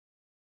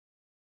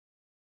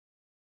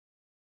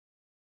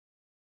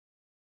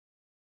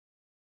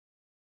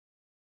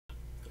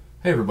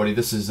Hey everybody,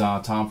 this is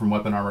Tom from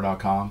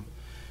weaponarmor.com.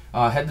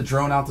 Had the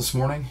drone out this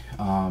morning,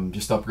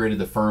 just upgraded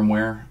the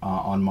firmware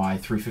on my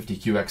 350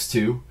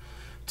 QX2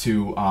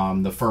 to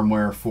the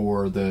firmware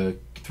for the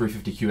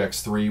 350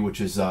 QX3, which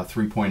is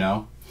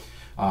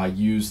 3.0.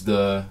 Used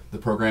the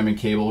programming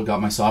cable, got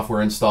my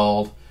software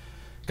installed,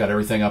 got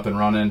everything up and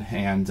running,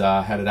 and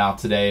had it out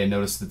today and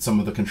noticed that some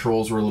of the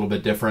controls were a little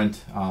bit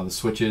different, the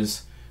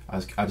switches.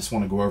 I just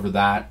want to go over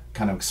that,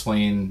 kind of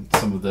explain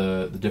some of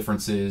the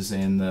differences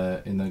in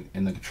the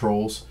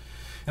controls,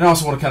 and I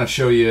also want to kind of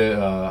show you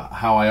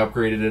how I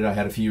upgraded it. I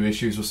had a few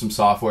issues with some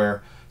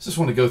software, so just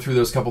want to go through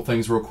those couple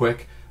things real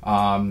quick.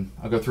 I'll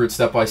go through it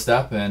step by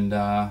step, and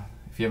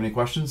if you have any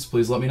questions,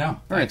 please let me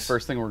know. All right,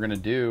 first thing we're going to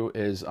do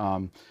is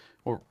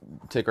we'll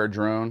take our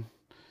drone,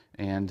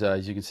 and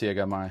as you can see, I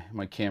got my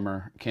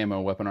camo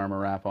weapon armor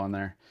wrap on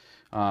there.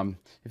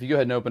 If you go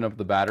ahead and open up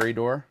the battery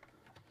door,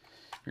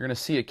 you're going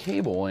to see a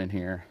cable in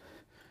here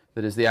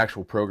that is the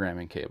actual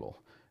programming cable,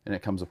 and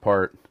it comes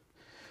apart.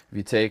 If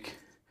you take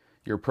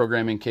your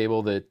programming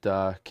cable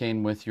that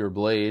came with your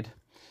blade,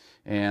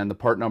 and the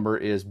part number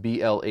is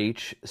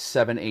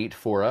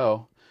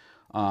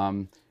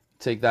BLH7840,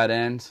 take that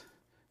end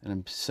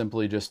and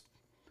simply just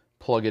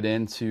plug it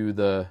into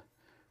the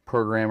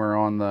programmer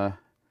on the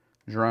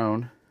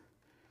drone,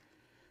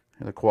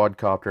 or the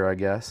quadcopter, I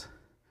guess.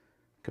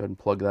 Go ahead and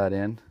plug that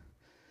in.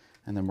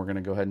 And then we're going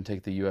to go ahead and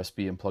take the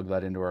USB and plug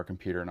that into our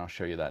computer, and I'll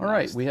show you that. All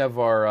right, we have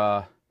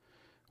our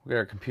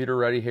computer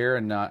ready here,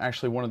 and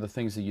actually one of the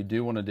things that you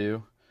do want to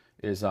do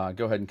is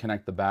go ahead and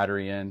connect the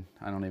battery in.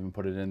 I don't even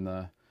put it in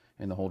the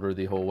holder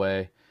the whole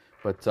way,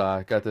 but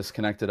got this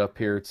connected up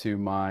here to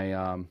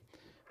my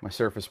my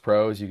Surface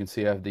Pro. As you can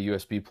see, I have the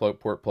USB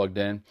port plugged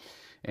in,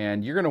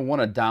 and you're going to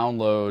want to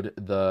download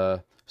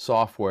the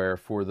software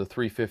for the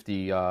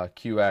 350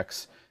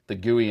 QX, the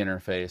GUI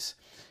interface,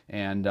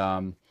 and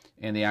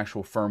the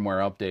actual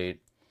firmware update.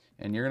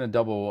 And you're going to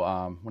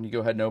when you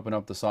go ahead and open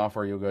up the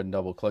software, you'll go ahead and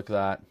double click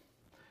that.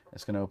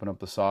 It's going to open up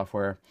the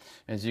software.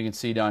 As you can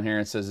see down here,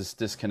 it says it's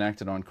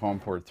disconnected on COM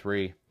port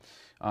 3.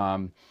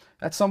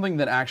 That's something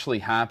that actually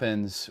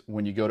happens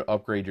when you go to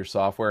upgrade your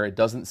software. It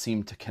doesn't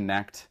seem to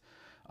connect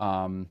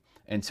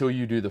until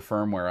you do the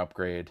firmware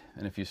upgrade.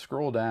 And if you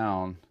scroll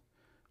down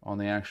on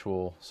the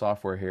actual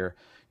software here,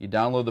 you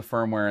download the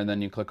firmware and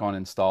then you click on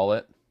install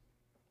it.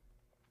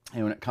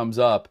 And when it comes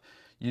up,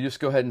 you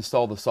just go ahead and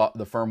install the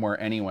firmware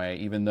anyway,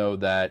 even though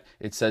that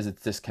it says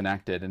it's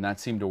disconnected, and that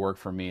seemed to work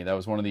for me. That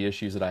was one of the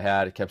issues that I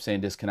had. It kept saying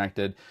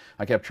disconnected.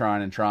 I kept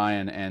trying,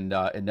 and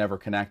it never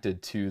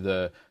connected to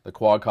the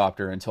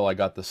quadcopter until I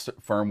got the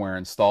firmware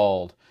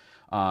installed.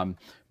 But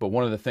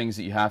one of the things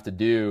that you have to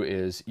do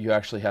is you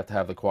actually have to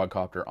have the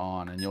quadcopter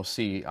on, and you'll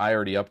see I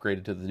already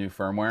upgraded to the new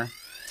firmware,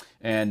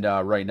 and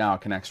right now it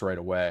connects right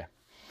away.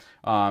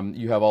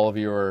 You have all of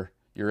your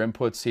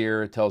inputs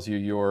here. It tells you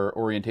your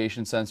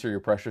orientation sensor, your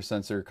pressure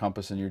sensor, your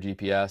compass, and your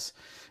GPS.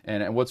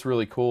 And what's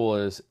really cool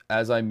is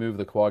as I move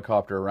the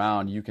quadcopter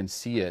around, you can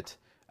see it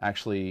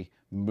actually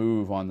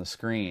move on the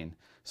screen.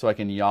 So I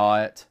can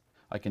yaw it,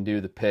 I can do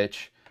the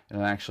pitch,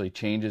 and it actually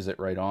changes it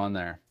right on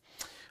there.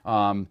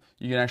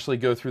 You can actually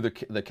go through the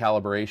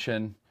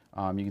calibration.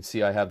 You can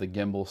see I have the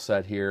gimbal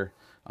set here,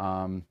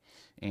 and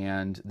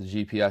the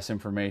GPS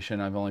information.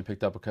 I've only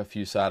picked up a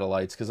few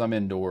satellites because I'm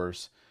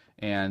indoors,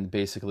 and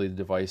basically the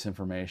device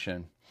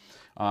information.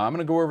 I'm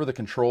going to go over the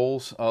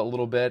controls a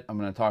little bit. I'm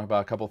going to talk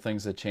about a couple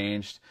things that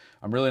changed.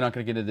 I'm really not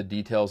going to get into the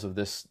details of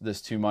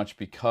this too much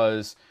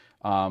because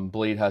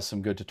Blade has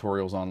some good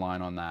tutorials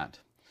online on that.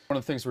 One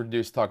of the things we're going to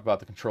do is talk about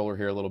the controller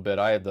here a little bit.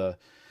 I have the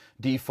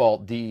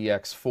default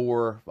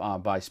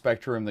DEX4 by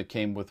Spectrum that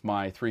came with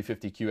my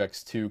 350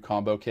 QX2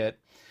 combo kit.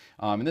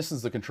 And this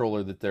is the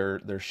controller that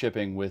they're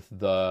shipping with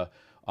the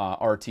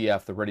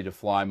RTF, the ready to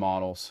fly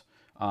models.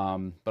 But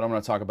I'm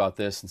going to talk about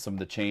this and some of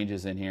the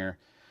changes in here.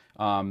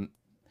 One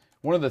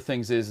of the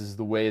things is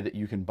the way that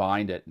you can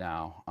bind it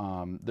now.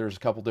 There's a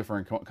couple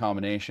different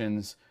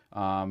combinations.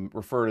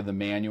 Refer to the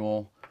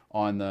manual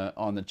on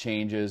the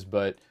changes,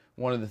 but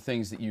one of the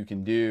things that you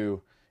can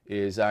do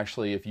is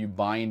actually, if you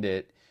bind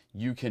it,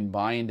 you can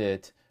bind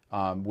it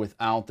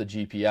without the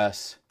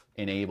GPS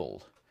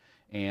enabled.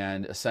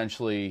 And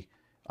essentially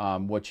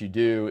what you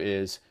do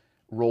is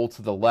roll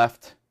to the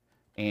left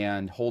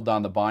and hold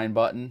down the bind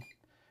button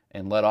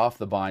and let off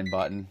the bind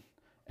button,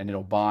 and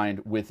it'll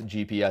bind with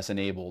GPS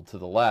enabled to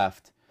the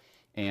left.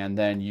 And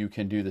then you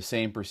can do the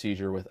same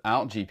procedure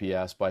without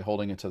GPS by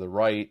holding it to the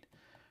right,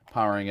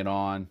 powering it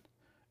on,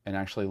 and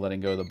actually letting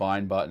go of the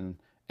bind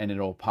button, and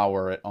it'll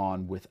power it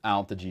on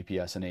without the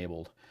GPS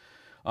enabled.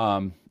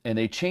 And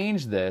they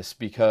changed this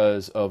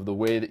because of the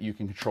way that you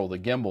can control the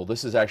gimbal.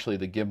 This is actually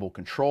the gimbal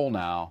control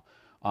now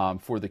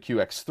for the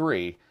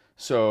QX3.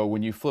 So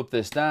when you flip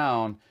this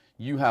down,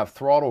 you have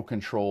throttle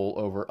control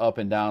over up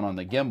and down on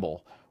the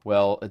gimbal.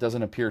 Well, it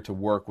doesn't appear to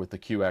work with the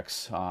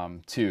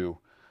QX2.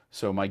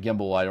 So my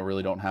gimbal, I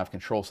really don't have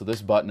control. So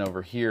this button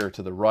over here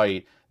to the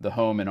right, the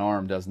home and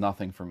arm, does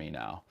nothing for me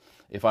now.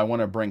 If I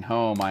want to bring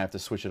home, I have to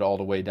switch it all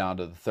the way down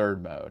to the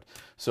third mode.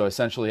 So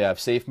essentially I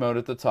have safe mode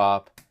at the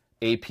top,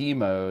 AP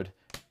mode,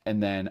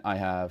 and then I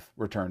have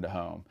return to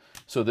home.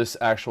 So this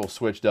actual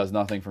switch does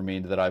nothing for me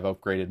that I've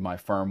upgraded my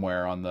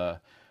firmware on the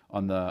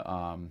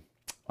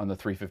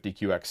 350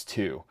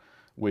 QX2,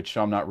 which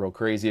I'm not real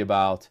crazy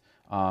about.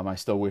 I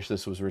still wish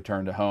this was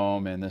return to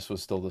home and this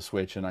was still the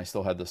switch and I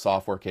still had the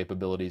software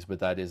capabilities, but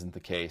that isn't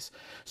the case.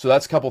 So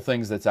that's a couple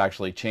things that's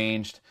actually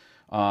changed.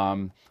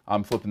 I'm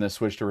flipping this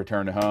switch to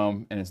return to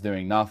home and it's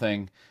doing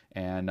nothing,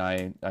 and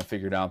I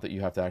figured out that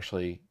you have to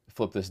actually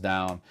flip this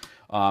down.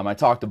 I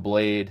talked to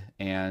Blade,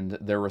 and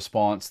their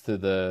response to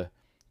the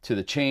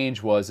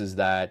change was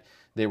that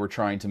they were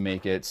trying to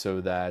make it so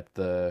that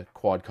the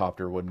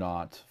quadcopter would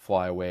not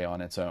fly away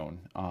on its own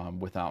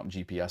without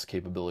GPS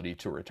capability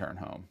to return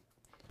home.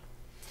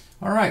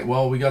 All right,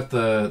 well, we got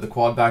the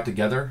quad back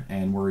together,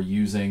 and we're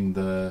using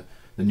the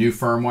new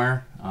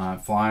firmware.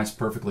 It flies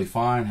perfectly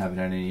fine, haven't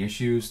had any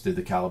issues, did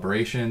the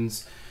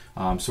calibrations.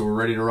 So we're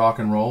ready to rock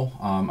and roll.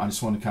 I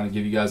just want to kind of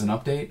give you guys an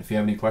update. If you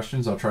have any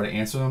questions, I'll try to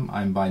answer them.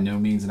 I'm by no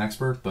means an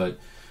expert, but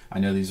I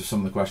know these are some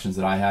of the questions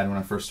that I had when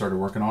I first started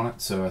working on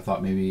it, so I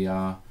thought maybe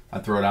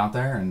I'd throw it out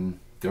there and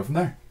go from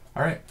there.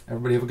 All right,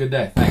 everybody have a good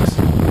day.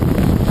 Thanks.